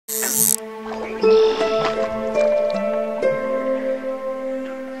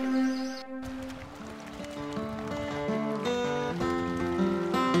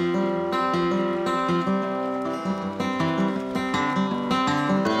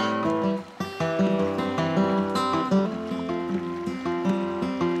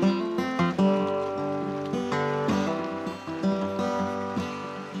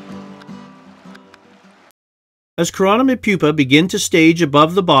As chironomid pupa begin to stage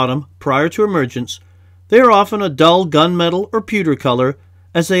above the bottom prior to emergence, they are often a dull gunmetal or pewter color,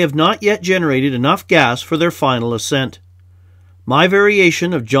 as they have not yet generated enough gas for their final ascent. My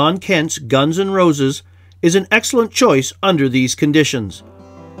variation of John Kent's Guns N' Roses is an excellent choice under these conditions.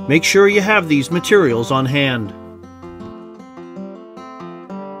 Make sure you have these materials on hand.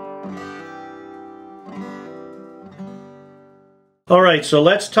 Alright, so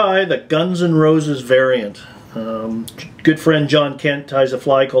let's tie the Guns N' Roses variant. Good friend John Kent ties a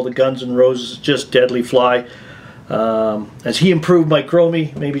fly called the Guns N' Roses. It's just deadly fly. As he improved my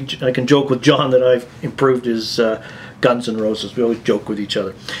chromie, maybe I can joke with John that I've improved his Guns N' Roses. We always joke with each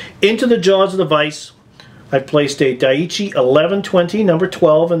other. Into the jaws of the vise, I've placed a Daiichi 1120, number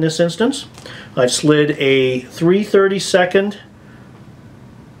 12 in this instance. I've slid a 3/32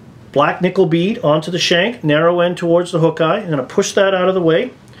 black nickel bead onto the shank, narrow end towards the hook eye. I'm going to push that out of the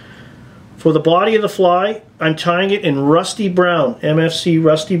way. For the body of the fly, I'm tying it in rusty brown, MFC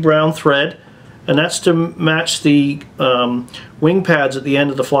rusty brown thread, and that's to match the wing pads at the end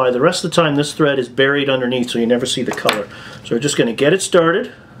of the fly. The rest of the time this thread is buried underneath, so you never see the color. So we're just going to get it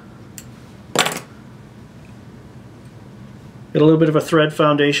started. Get a little bit of a thread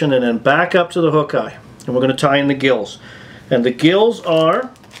foundation and then back up to the hook eye. And we're going to tie in the gills. And the gills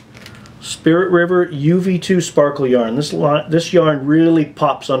are Spirit River UV2 sparkle yarn. This yarn really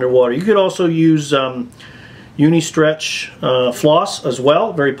pops underwater. You could also use Uni-Stretch floss as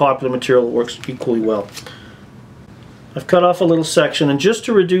well. Very popular material that works equally well. I've cut off a little section, and just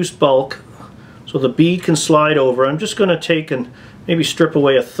to reduce bulk so the bead can slide over, I'm just going to take and maybe strip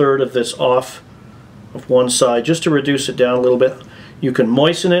away a third of this off of one side just to reduce it down a little bit. You can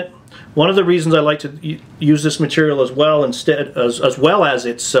moisten it. One of the reasons I like to use this material as well, as well as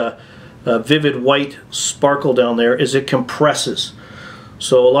its vivid white sparkle down there, is it compresses.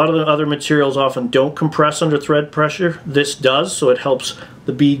 So a lot of the other materials often don't compress under thread pressure. This does, so it helps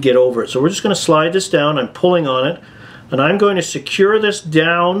the bead get over it. So we're just going to slide this down. I'm pulling on it, and I'm going to secure this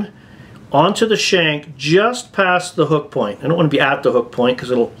down onto the shank just past the hook point. I don't want to be at the hook point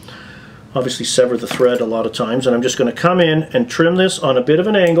because it'll obviously sever the thread a lot of times. And I'm just going to come in and trim this on a bit of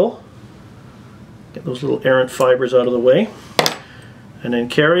an angle. Get those little errant fibers out of the way. And then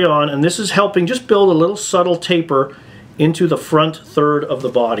carry on, and this is helping just build a little subtle taper into the front third of the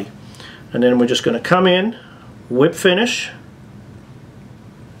body. And then we're just going to come in, whip finish,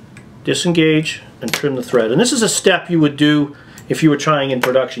 disengage, and trim the thread. And this is a step you would do if you were trying in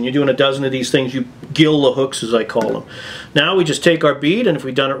production. You're doing a dozen of these things, you gill the hooks as I call them. Now we just take our bead, and if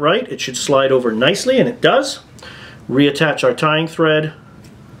we've done it right, it should slide over nicely, and it does. Reattach our tying thread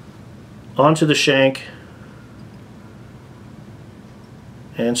onto the shank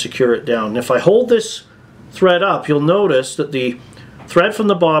and secure it down. And if I hold this thread up, you'll notice that the thread from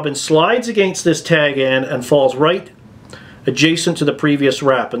the bobbin slides against this tag end and falls right adjacent to the previous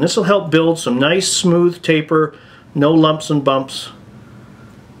wrap. And this will help build some nice smooth taper, no lumps and bumps.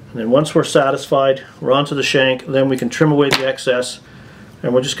 And then once we're satisfied, we're onto the shank. Then we can trim away the excess,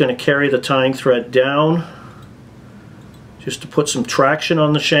 and we're just going to carry the tying thread down just to put some traction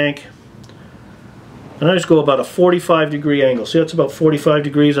on the shank. And I just go about a 45-degree angle. See, that's about 45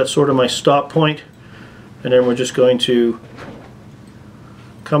 degrees. That's sort of my stop point. And then we're just going to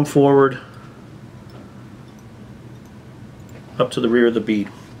come forward up to the rear of the bead.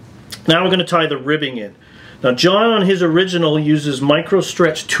 Now we're going to tie the ribbing in. Now John on his original uses micro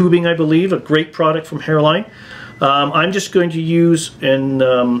stretch tubing, I believe, a great product from Hairline. I'm just going to use in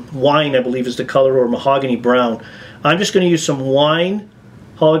wine, I believe is the color, or mahogany brown. I'm just going to use some wine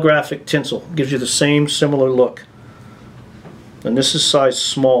holographic tinsel. Gives you the same similar look. And this is size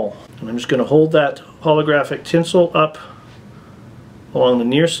small. And I'm just going to hold that holographic tinsel up along the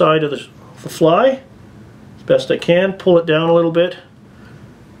near side of the fly as best I can. Pull it down a little bit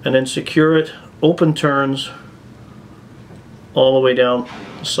and then secure it, open turns, all the way down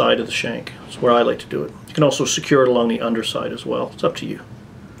the side of the shank. That's where I like to do it. You can also secure it along the underside as well. It's up to you.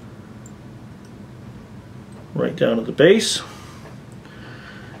 Right down to the base.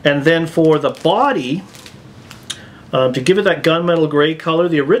 And then for the body, to give it that gunmetal gray color,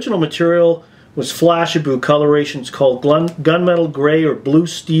 the original material was Flashaboo colorations called gunmetal gray or blue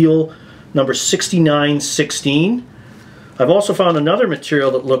steel number 6916. I've also found another material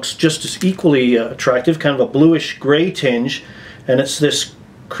that looks just as equally attractive, kind of a bluish gray tinge, and it's this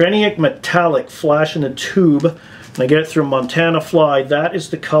Chironomid metallic flash in the tube, and I get it through Montana Fly. That is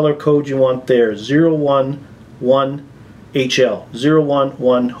the color code you want there, 011HL,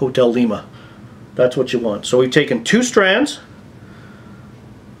 011 Hotel Lima. That's what you want. So we've taken 2 strands,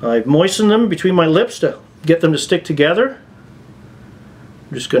 I've moistened them between my lips to get them to stick together.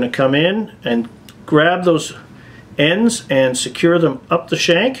 I'm just going to come in and grab those ends and secure them up the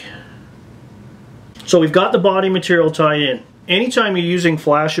shank. So we've got the body material tied in. Anytime you're using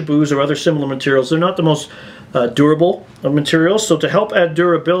flashaboos or other similar materials, they're not the most durable of materials. So to help add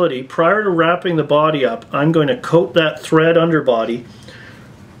durability, prior to wrapping the body up, I'm going to coat that thread underbody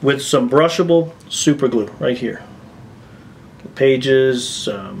with some brushable super glue right here. Pages,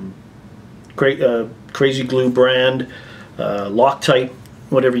 Crazy Glue brand, Loctite,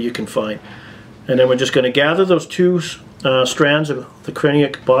 whatever you can find. And then we're just going to gather those 2 strands of the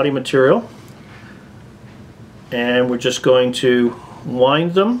Chironomid body material, and we're just going to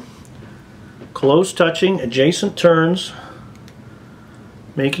wind them, close touching, adjacent turns,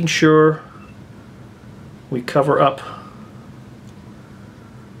 making sure we cover up.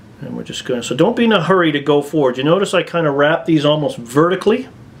 And we're just going to, so don't be in a hurry to go forward. You notice I kind of wrap these almost vertically,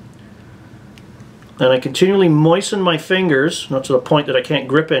 and I continually moisten my fingers, not to the point that I can't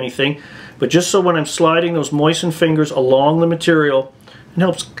grip anything, but just so when I'm sliding those moistened fingers along the material, it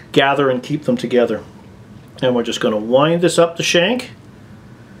helps gather and keep them together. And we're just going to wind this up the shank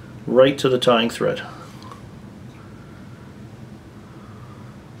right to the tying thread.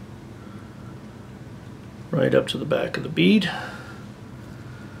 Right up to the back of the bead.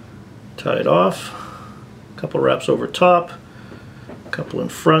 Tie it off, a couple wraps over top, a couple in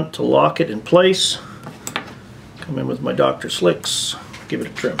front to lock it in place. Come in with my Dr. Slicks, give it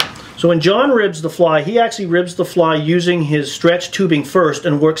a trim. So when John ribs the fly, he actually ribs the fly using his stretch tubing first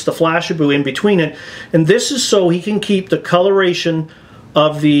and works the flashaboo in between it. And this is so he can keep the coloration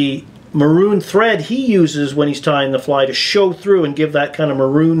of the maroon thread he uses when he's tying the fly to show through and give that kind of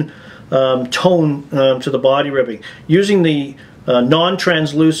maroon tone to the body ribbing. Using the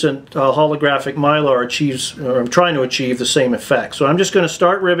non-translucent holographic mylar achieves, or I'm trying to achieve, the same effect. So I'm just going to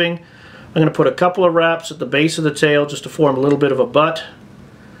start ribbing. I'm going to put a couple of wraps at the base of the tail just to form a little bit of a butt,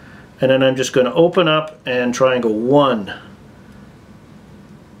 and then I'm just going to open up and try and go 1,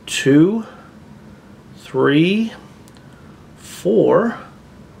 2, 3, 4,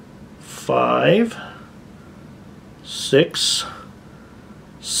 5, 6,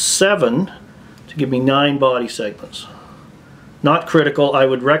 7 to give me 9 body segments. Not critical. I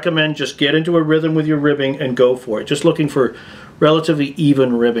would recommend just get into a rhythm with your ribbing and go for it. Just looking for relatively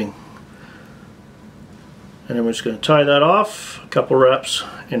even ribbing. And then we're just going to tie that off, a couple wraps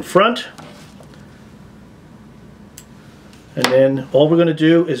in front. And then all we're going to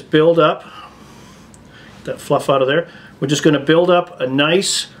do is build up, get that fluff out of there. We're just going to build up a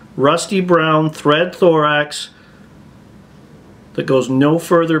nice rusty brown thread thorax that goes no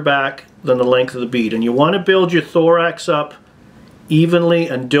further back than the length of the bead. And you want to build your thorax up evenly,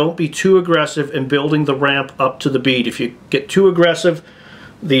 and don't be too aggressive in building the ramp up to the bead. If you get too aggressive,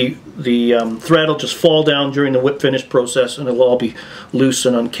 the thread will just fall down during the whip finish process, and it'll all be loose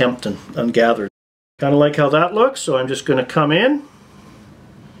and unkempt and ungathered. Kind of like how that looks, so I'm just going to come in.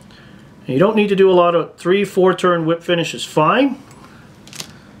 And you don't need to do a lot of 3-4 turn whip finish is fine.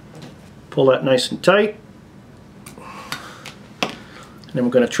 Pull that nice and tight. And then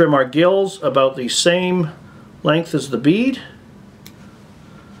we're going to trim our gills about the same length as the bead.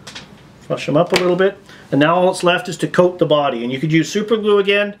 Flush them up a little bit, and now all that's left is to coat the body. And you could use super glue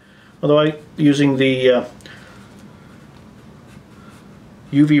again, although I'm using the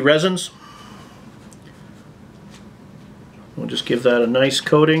UV resins. We'll just give that a nice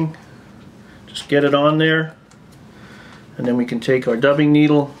coating, just get it on there, and then we can take our dubbing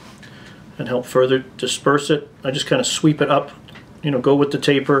needle and help further disperse it. I just kind of sweep it up, you know, go with the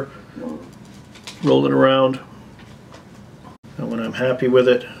taper, roll it around, and when I'm happy with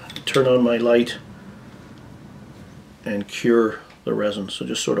it, turn on my light and cure the resin. So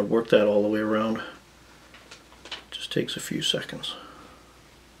just sort of work that all the way around. It just takes a few seconds.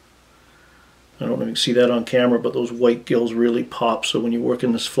 I don't know if you can see that on camera, but those white gills really pop. So when you're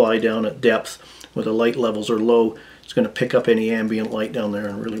working this fly down at depth where the light levels are low, it's going to pick up any ambient light down there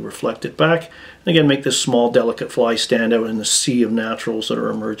and really reflect it back. And again, make this small, delicate fly stand out in the sea of naturals that are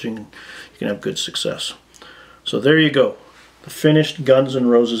emerging. You can have good success. So there you go. The finished Guns N'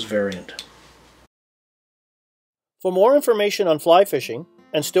 Roses variant. For more information on fly fishing,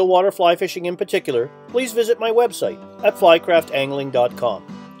 and stillwater fly fishing in particular, please visit my website at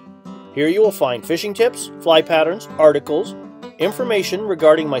flycraftangling.com. Here you will find fishing tips, fly patterns, articles, information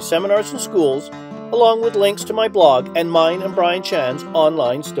regarding my seminars and schools, along with links to my blog and mine and Brian Chan's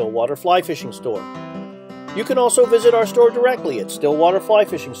online Stillwater Fly Fishing Store. You can also visit our store directly at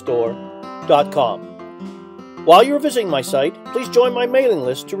stillwaterflyfishingstore.com. While you're visiting my site, please join my mailing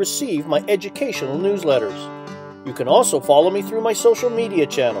list to receive my educational newsletters. You can also follow me through my social media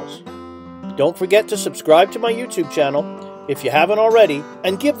channels. Don't forget to subscribe to my YouTube channel if you haven't already,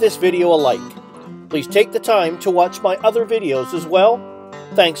 and give this video a like. Please take the time to watch my other videos as well.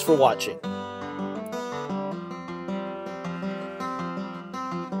 Thanks for watching.